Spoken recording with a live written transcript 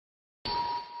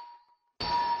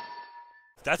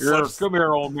Come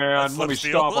here, old man. Let me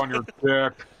stomp on your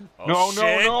dick.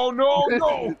 Oh,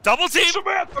 no. Double team.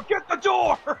 Samantha, get the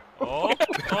door. Oh.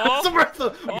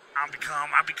 Samantha.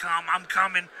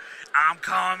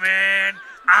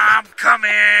 I'm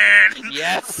coming.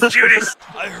 Yes. Judas.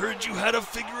 I heard you had a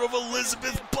figure of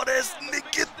Elizabeth butt-ass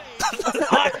naked.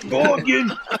 Hot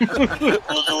Morgan.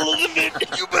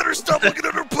 Elizabeth, you better stop looking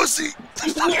at her pussy.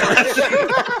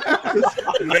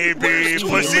 Maybe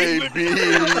pussy.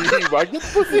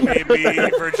 Maybe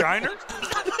vagina.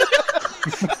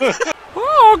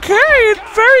 Oh, okay,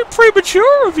 it's very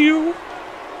premature of you.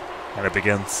 And it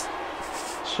begins.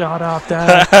 Shut up,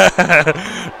 Dad.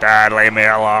 Dad, leave me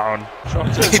alone.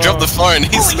 He dropped the phone.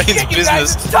 He's made his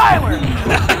business.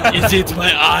 Is it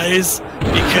my eyes?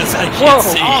 Because I can't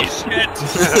see. Oh,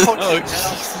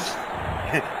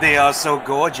 shit. They are so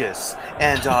gorgeous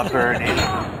and are burning.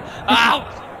 Ow!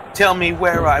 Tell me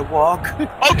where I walk.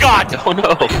 Oh God! Oh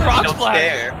no. Rock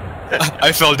splash.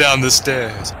 I fell down the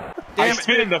stairs. I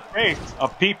spit in the face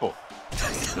of people.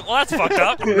 Well, that's fucked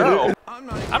up. No.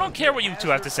 I don't care what you two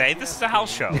have to say. This is a house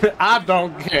show. I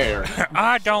don't care.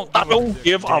 I don't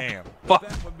give damn. a fuck.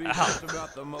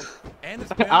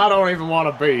 I don't even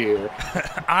want to be here.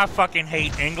 I fucking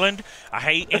hate England. I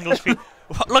hate English people.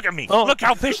 Look at me. Look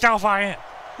how pissed off I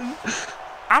am.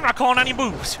 I'm not calling any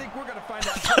moves.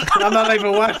 I'm not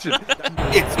even watching.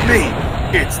 It's me.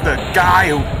 It's the guy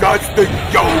who does the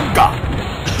yoga.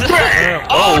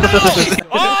 Oh no!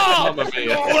 Oh! What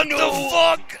the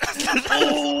fuck?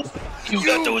 You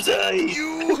got those eyes.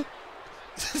 You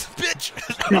bitch!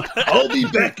 I'll be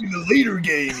back in the later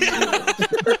game.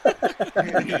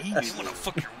 You wanna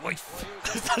fuck your wife?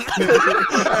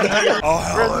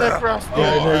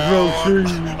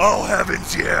 Oh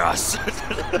heavens, yes!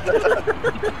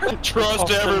 Trust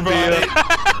everybody.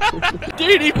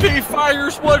 DDP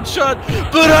fires one shot,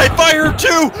 but I fire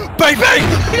two! Bang bang!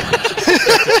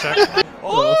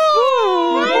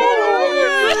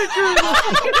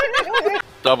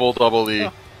 Double E.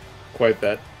 Quite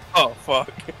that. Oh fuck!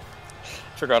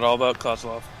 Forgot all about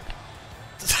Kozlov.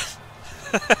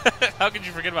 How could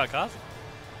you forget about Cos?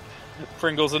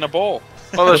 Pringles in a bowl.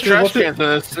 Oh, there's trash cans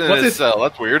in his cell.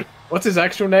 That's weird. What's his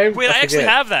actual name? Wait, I actually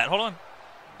have that. Hold on.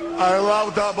 I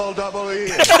love double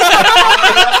E.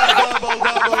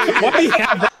 Why do you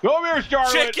have that? Come here,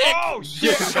 Charlotte. Chicken. Oh,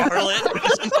 shit. Charlotte.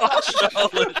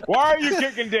 Why are you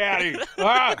kicking Daddy?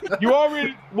 You want me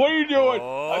to, what are you doing?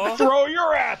 Oh. Throw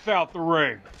your ass out the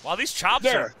ring. Wow, these chops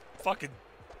There. are fucking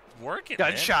working,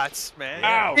 Gunshots, man.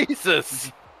 Ow.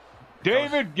 Jesus.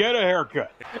 David, get a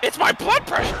haircut. It's my blood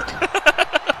pressure.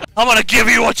 I'm gonna give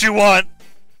you what you want.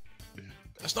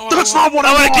 That's not what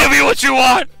I'm gonna give you what you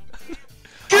want.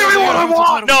 Give me what I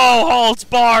want. No holds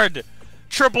barred.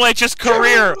 Triple H's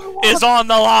career is on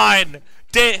the line.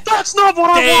 That's not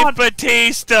what I Dave want.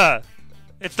 Batista.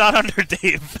 It's not under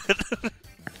Dave.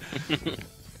 Give me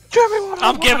what I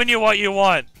I'm want. giving you what you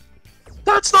want.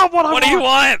 That's not what I What want. do you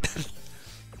want?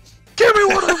 Give me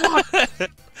what I want.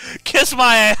 Kiss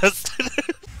my ass.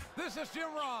 This is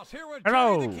Jim Ross here with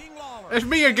Hello. Johnny the King Lawler. It's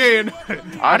me again.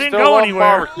 I didn't still go love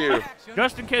anywhere. Barbecue.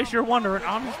 Just in case you're wondering,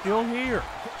 I'm still here.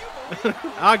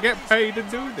 I get paid to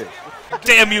do this.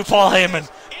 Damn you, Paul Heyman.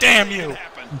 Damn you.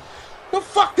 The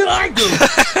fuck did I do?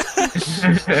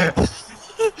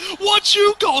 What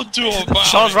you gonna do about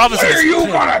Charles it? Robinson. What are you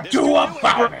gonna do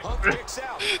about it?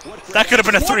 That could have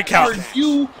been a 3 count. What are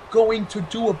you going to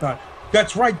do about it?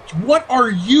 That's right. What are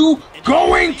you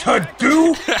going to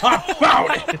do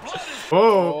about it?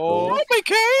 Oh,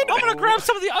 I'm gonna grab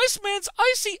some of the Iceman's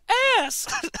icy ass.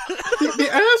 the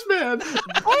ass man.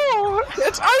 Oh,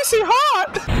 it's icy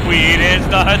hot. We didn't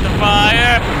start the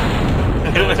fire.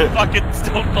 It was fucking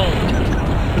stone cold.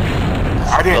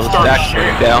 I didn't start That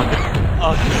shit down.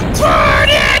 Turn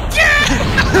it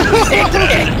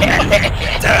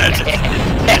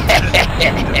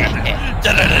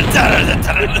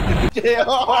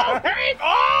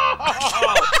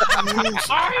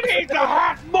I need the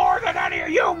hat more than any of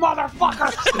you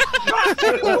motherfuckers!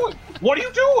 What are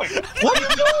you doing? What are you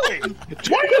doing?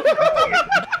 What are you doing?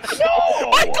 No!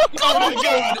 Oh my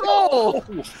god! No!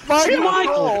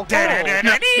 Michael.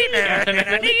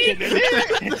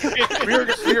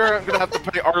 You're gonna have to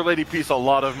pay Our Lady Peace a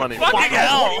lot of money. Fucking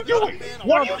hell! What are you doing?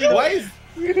 What are you doing?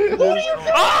 What are you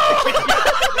doing?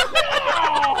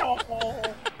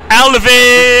 Alvin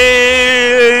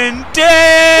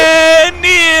De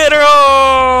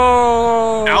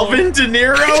Niro! Alvin De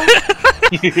Niro?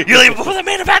 You leave before the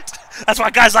main event! That's why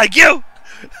guys like you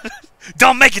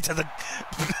don't make it to the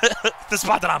the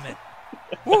spot that I'm in.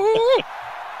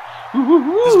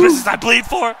 This business I bleed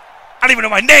for. I don't even know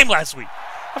my name last week.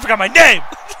 I forgot my name.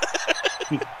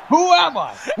 Who am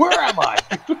I? Where am I?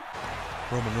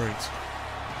 Roman Reigns.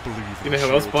 Believe in You know the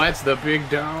who else shield. bites? The big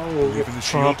dog. Believe in the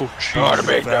shield. Not Believe a in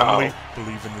big the family. dog.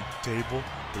 Believe in the table.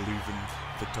 Believe in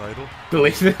the title.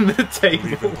 Believe in the Believe in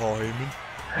table. Paul Heyman.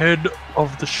 Head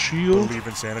of the shield. Believe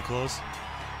in Santa Claus.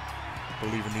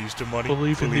 Believe in the Easter Bunny.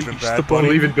 Believe in the Easter Bad Bunny. Bunny.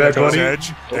 Believe in Bad There goes Bunny.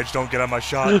 Edge. Edge, don't get on my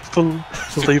shot.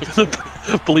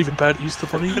 Believe in bad Easter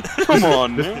Bunny. Come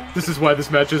on, man. This is why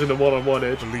this match isn't a one-on-one,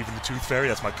 Edge. Believe in the Tooth Fairy.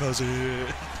 That's my cousin.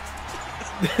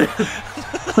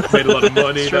 Made a lot of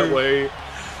money that way.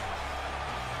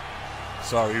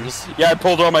 Sorry, it was, Yeah, I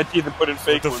pulled all my teeth and put in what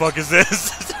fake the ones. fuck is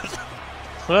this?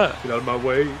 What? Get out of my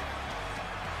way.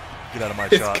 Get out of my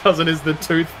His shot. cousin is the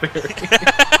Tooth Fairy.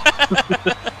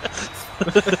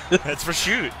 That's for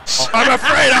shoot. I'm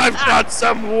afraid I've got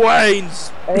some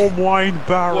wains. Oh, wine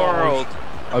barrel. World.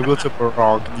 I got some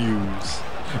wrong news.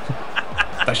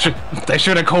 They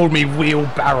should have called me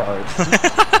Wheelbarrow.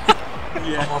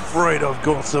 I'm afraid I've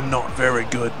got some not very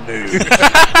good news.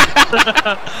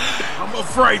 I'm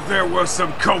afraid there were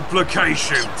some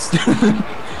complications.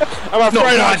 I'm afraid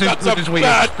quite I've as got good some as we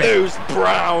bad expect. news,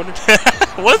 Brown.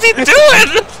 What's he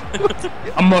doing?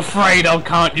 I'm afraid I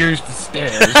can't use the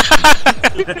stairs.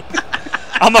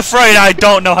 I'm afraid I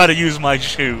don't know how to use my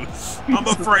shoes. I'm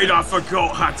afraid I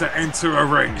forgot how to enter a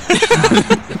ring.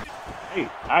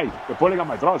 Hey, you're pulling on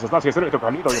my drawers. It's not considered to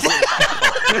Carlito.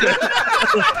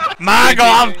 Margo,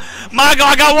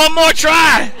 I got one more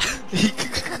try.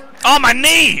 On my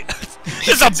knee.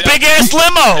 This is a big ass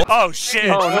limo. Oh shit.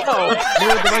 Oh no!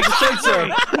 Move the legislature.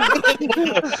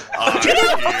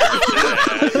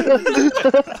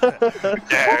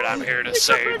 Dad, I'm here to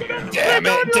save you. Damn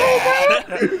it,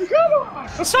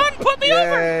 Dad. Son, put me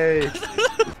Yay. over.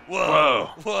 Whoa.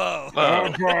 Whoa. Oh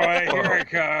boy, here I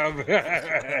come.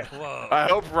 Whoa. I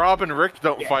hope Rob and Rick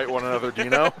don't fight one another, do you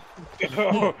know?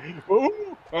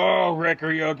 Oh, Rick,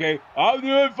 are you okay? I'm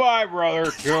doing fine,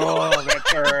 brother. Cool,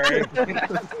 that's alright.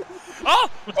 Oh,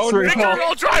 victory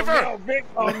roll driver.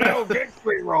 Oh no,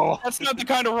 victory roll. That's not the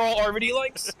kind of roll RVD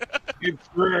likes. It's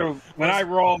true. When I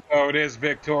roll, though, it is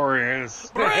victorious.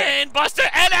 Brain buster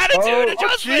and attitude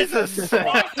adjustment. Jesus!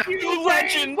 You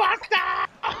legend.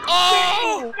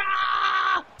 Oh.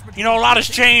 You know, a lot has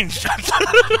changed.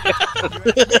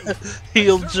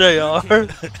 Heel JR.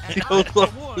 Heel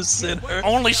the sinner.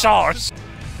 Only SARS.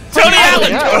 Tony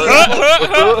Allen.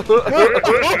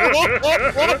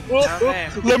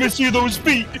 Let me see those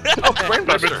feet.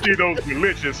 Let me see those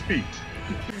delicious feet.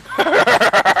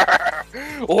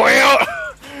 Well,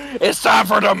 it's time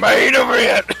for the main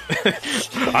event.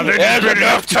 That's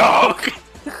enough talk.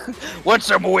 What's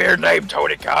some weird name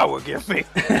Tony Khan will give me?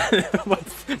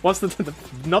 What's the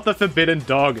not the forbidden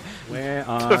dog? Where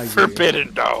are The you?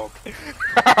 forbidden dog.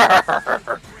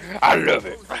 I love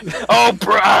it. Oh,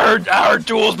 bro, I heard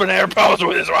Jules been air pals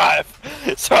with his wife,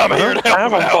 so I'm here to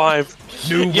help him out.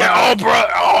 Yeah, oh, bro,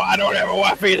 I don't have a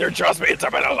wife either. Trust me, it's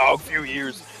been a long few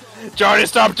years. Johnny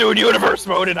stopped doing universe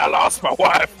mode, and I lost my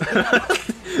wife.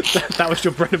 That was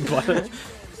your bread and butter.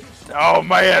 Oh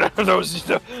man, those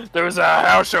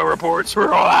house show reports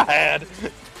were all I had.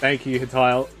 Thank you,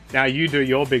 Tile. Now you do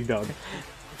your big dog.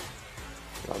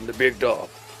 I'm the big dog.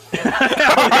 We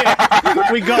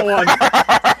got one.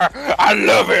 I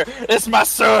love it. It's my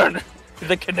son,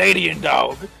 the Canadian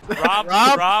dog. Rob.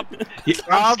 I'm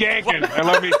skanking. I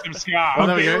love me some ska. Oh,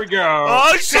 there Okay, we here go. we go.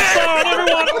 Oh shit!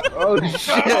 Everyone. Oh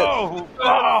shit!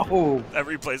 Oh,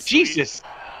 Every place. Jesus.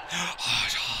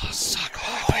 Suck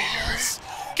my penis.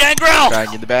 Gangrel.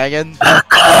 Banging the banging.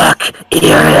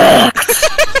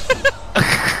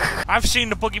 I've seen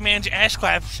the boogeyman's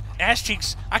ass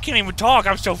cheeks. I can't even talk.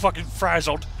 I'm so fucking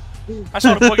frazzled. I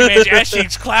saw the boogeyman's ass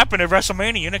cheeks clapping at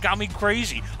WrestleMania, and it got me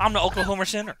crazy. I'm the Oklahoma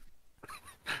Sinner.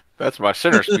 That's my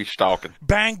sinner speech talking.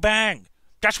 Bang bang.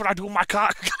 That's what I do with my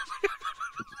cock.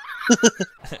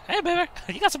 Hey, baby,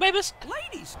 you got some babies?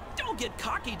 Ladies, don't get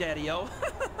cocky, Daddy-O.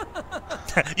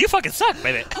 You fucking suck,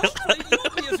 baby. Hopefully you'll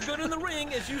be as good in the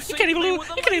ring as you You seem can't to even be be with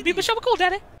the you can't even be ladies. Michelle McCool,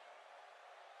 Daddy.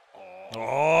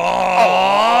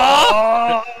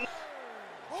 Oh.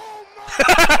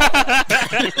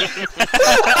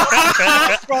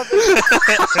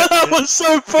 That was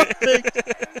so funny.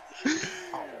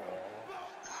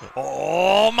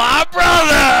 Oh, my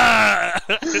brother!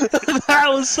 That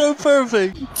was so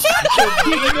perfect.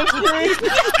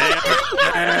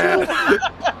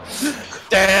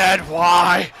 Dad,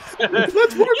 why? Let's work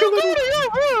a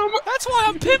little. That's why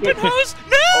I'm pimping hoes.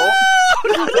 No!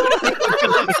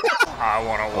 I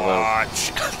want to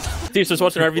watch. Steve was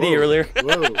watching RVD earlier.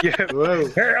 Whoa.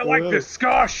 Hey, I like this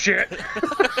ska shit. Go!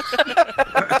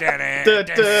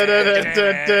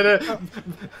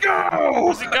 Go!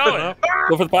 Where's he going?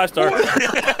 Go for the 5-star.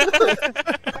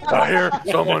 I hear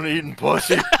someone eating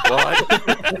pussy. What?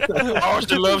 Oh,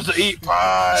 she loves to eat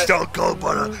pie. Stone Cold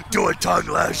Butter, do a tongue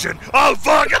lashing. Oh,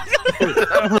 fuck!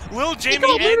 Will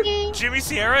Jamie and Jimmy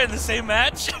Sierra in the same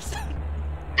match?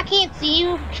 I can't see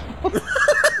you.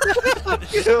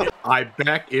 I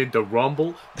back into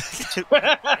Rumble.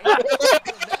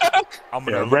 I'm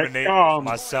gonna eliminate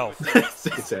myself.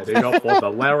 Setting up for the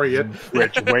lariat.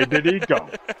 Which way did he go?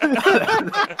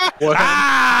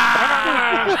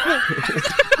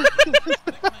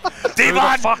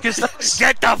 Devon,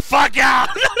 get the fuck out!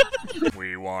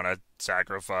 We want to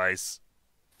sacrifice.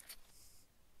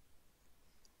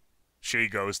 She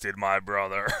ghosted my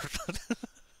brother.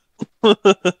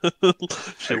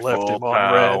 She left him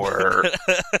on red.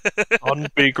 On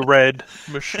big red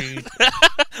machine.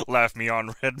 Left me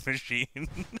on red machine.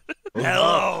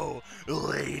 Hello,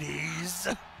 ladies.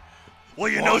 Well,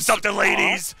 you know something,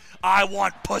 ladies? I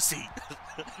want pussy.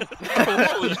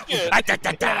 Holy shit.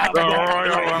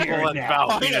 Royal Rumble and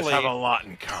Val Venus have a lot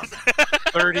in common.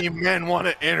 30 men want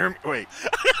to enter. Wait.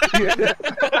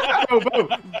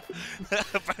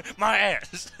 My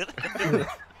ass.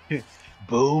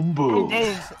 Boom, boom.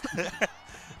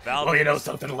 Oh, you know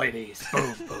something, ladies.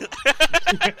 Boom, boom.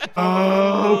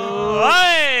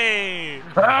 Hey!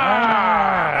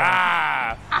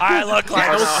 I look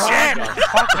like shit.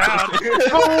 Fuck out.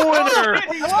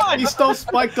 Winner! He stole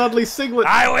Spike Dudley's singlet.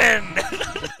 I win.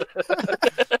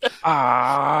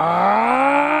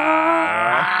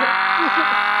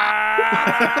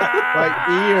 My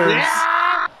ears.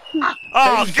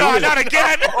 Oh God, not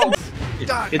again! It's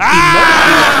That's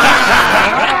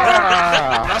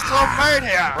so bad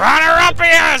here.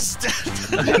 Runner-up-iest!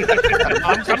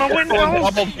 I'm gonna win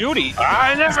double duty.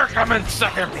 I never come in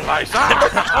second place.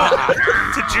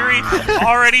 Tajiri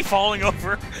already falling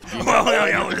over.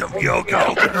 Yo,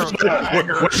 go.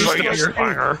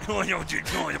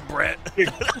 Brett.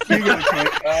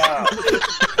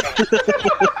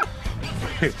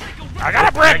 I got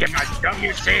a brick!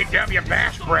 WCW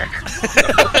bass brick.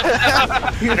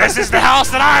 This is the house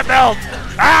that I built!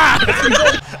 Ah!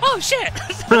 Oh shit!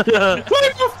 Play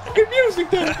the fucking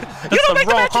music then! You don't make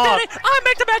the matches, Daddy! I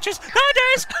make the matches!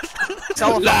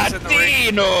 Nowadays!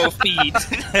 Latino feet.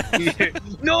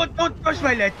 No, don't touch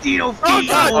my Latino feet.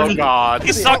 Oh God!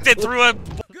 He sucked it through a...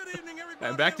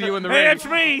 And back to you in the Hey, ring. it's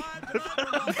me!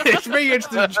 It's me. It's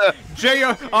the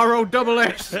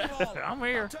J-R-O-S-S. I'm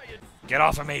here. Get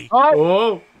off of me.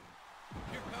 Oh!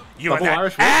 You and Double that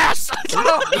Irish ass!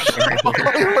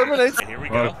 Eliminates. Here we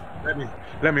go.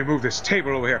 Let me move this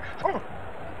table over here.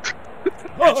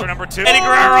 Answer number 2. Eddie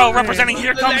Guerrero representing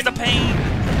Here Comes the Pain.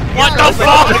 What the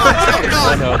fuck?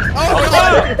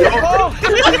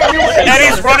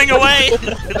 Eddie's running away.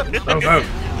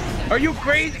 Are you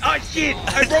crazy? Oh shit!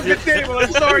 I broke the table.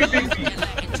 I'm sorry, baby.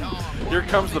 Here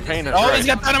comes the pain. Oh, he's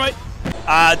got dynamite.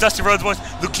 Dusty Rhodes wants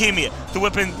leukemia. The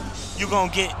whipping you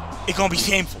gonna get, it gonna be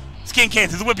shameful. Skin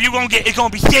cancer, the whipping you gonna get, it gonna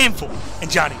be shameful. And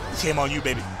Johnny, shame on you,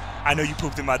 baby. I know you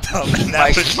pooped in my tub. And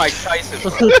that was Mike Tyson.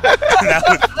 that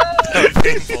was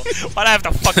painful. Why'd I have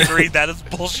to fucking read that? It's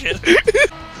bullshit.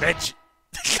 Bitch.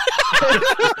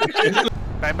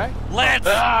 Bang bang. Let's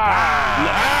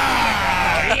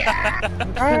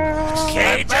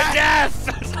cage to death.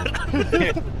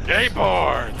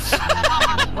 Skateboards.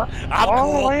 I'm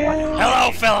cool.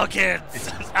 Hello, fellow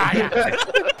kids.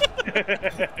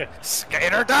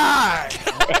 Skate or die.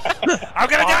 I'm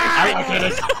gonna die.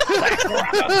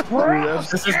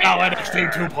 This is now NXT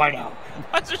 2.0.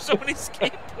 Why is there so many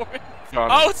skateboards?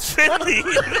 Oh, it's Finley.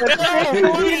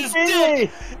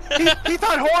 He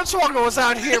thought Hornswoggle was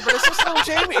out here, but it's just no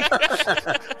Jamie.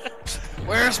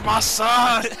 Where's my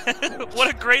son? What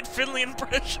a great Finley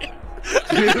impression.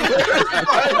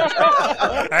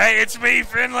 Hey, it's me,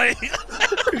 Finley.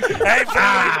 Hey,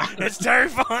 Finley, it's Terry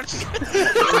Funk.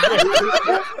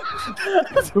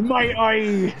 My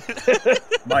eye.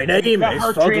 My name is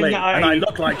Fugly, and I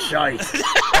look like shite.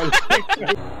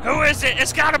 Who is it?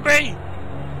 It's gotta be.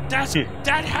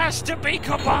 That has to be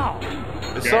Cabal.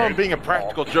 Is someone being a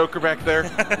practical joker back there?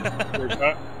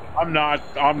 I'm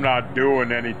not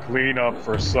doing any cleanup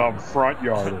for some front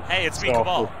yard. Hey, it's me,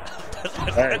 Cabal.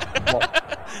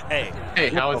 Hey, Hey,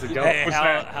 how is it going? Hey,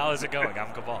 how is it going?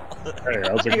 I'm Cabal. hey,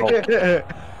 how's it going?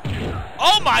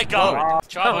 Oh my God!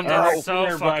 Chavo did Alright, so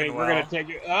here, fucking buddy. well. We're gonna take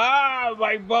it. Ah,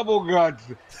 my bubble guts.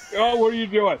 Oh, what are you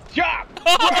doing? Chop!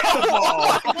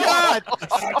 Oh, God!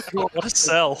 Cool. What a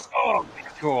sell. Oh,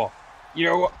 cool. You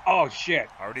know what? Oh shit.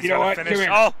 Already You know what? finish. Come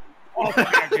here. Oh, Oh,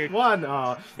 fuck, dude. One,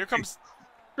 here comes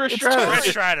Chris Chris Stratus.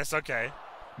 Stratus. Okay.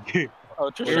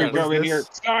 Here we go, right here.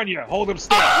 Sonya, hold him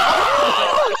still. Sonya,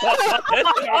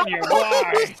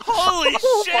 why? Holy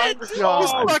shit!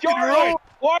 Oh, Charlie,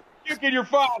 why are you kicking your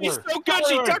father? He's so good,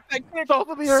 she took that kick off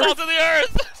of the Salt earth. of the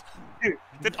earth!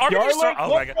 Did Arvin just throw? Oh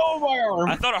my god.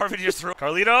 I thought Arvin just threw.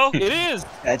 Carlito? It is.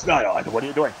 It's not on. What are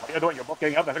you doing? What are you doing? You're both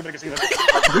getting up. Everybody can see that.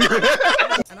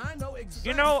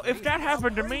 You know, if that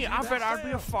happened to me, I bet I'd be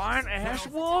a fine ass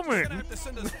woman.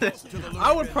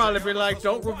 I would probably be like,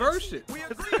 don't reverse it.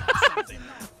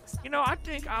 You know, I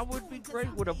think I would be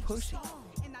great with a pussy.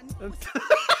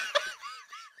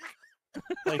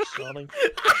 Thanks, Johnny.